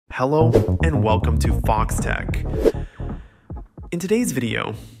Hello and welcome to Foxtecc. In today's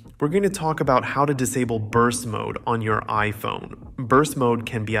video, we're going to talk about how to disable burst mode on your iPhone. Burst mode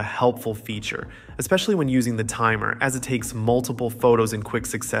can be a helpful feature, especially when using the timer, as it takes multiple photos in quick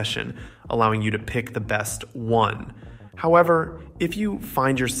succession, allowing you to pick the best one. However, if you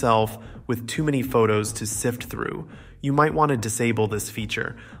find yourself with too many photos to sift through, you might want to disable this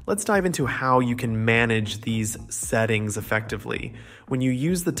feature. Let's dive into how you can manage these settings effectively. When you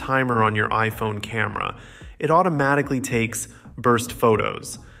use the timer on your iPhone camera, it automatically takes burst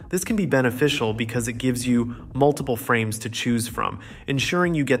photos. This can be beneficial because it gives you multiple frames to choose from,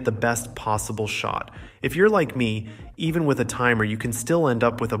 ensuring you get the best possible shot. If you're like me, even with a timer, you can still end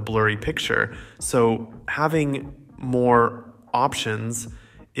up with a blurry picture, so having more options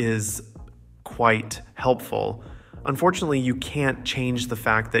is quite helpful. Unfortunately, you can't change the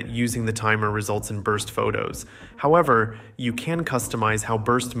fact that using the timer results in burst photos. However, you can customize how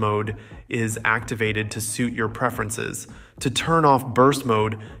burst mode is activated to suit your preferences. To turn off burst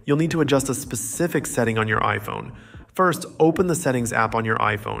mode, you'll need to adjust a specific setting on your iPhone. First, open the Settings app on your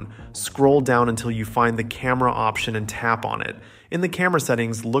iPhone. Scroll down until you find the camera option and tap on it. In the camera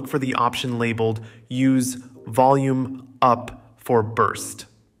settings, look for the option labeled Use Volume Up for Burst.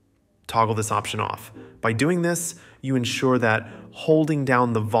 Toggle this option off. By doing this, you ensure that holding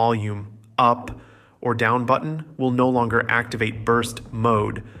down the volume up or down button will no longer activate burst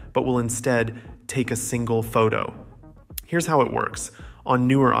mode, but will instead take a single photo. Here's how it works. On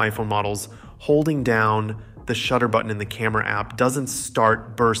newer iPhone models, holding down the shutter button in the camera app doesn't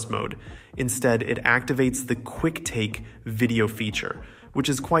start burst mode. Instead, it activates the quick take video feature, which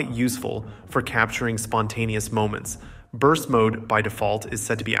is quite useful for capturing spontaneous moments. Burst mode, by default, is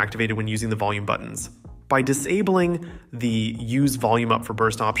set to be activated when using the volume buttons. By disabling the Use Volume Up for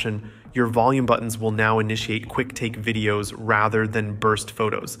Burst option, your volume buttons will now initiate quick take videos rather than burst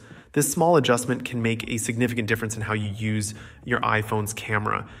photos. This small adjustment can make a significant difference in how you use your iPhone's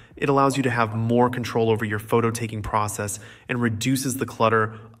camera. It allows you to have more control over your photo taking process and reduces the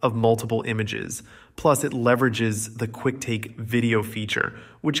clutter of multiple images. Plus, it leverages the quick take video feature,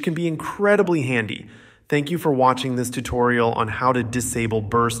 which can be incredibly handy. Thank you for watching this tutorial on how to disable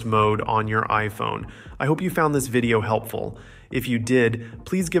burst mode on your iPhone. I hope you found this video helpful. If you did,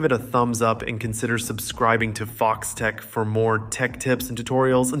 please give it a thumbs up and consider subscribing to Foxtecc for more tech tips and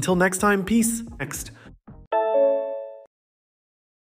tutorials. Until next time, peace. Next.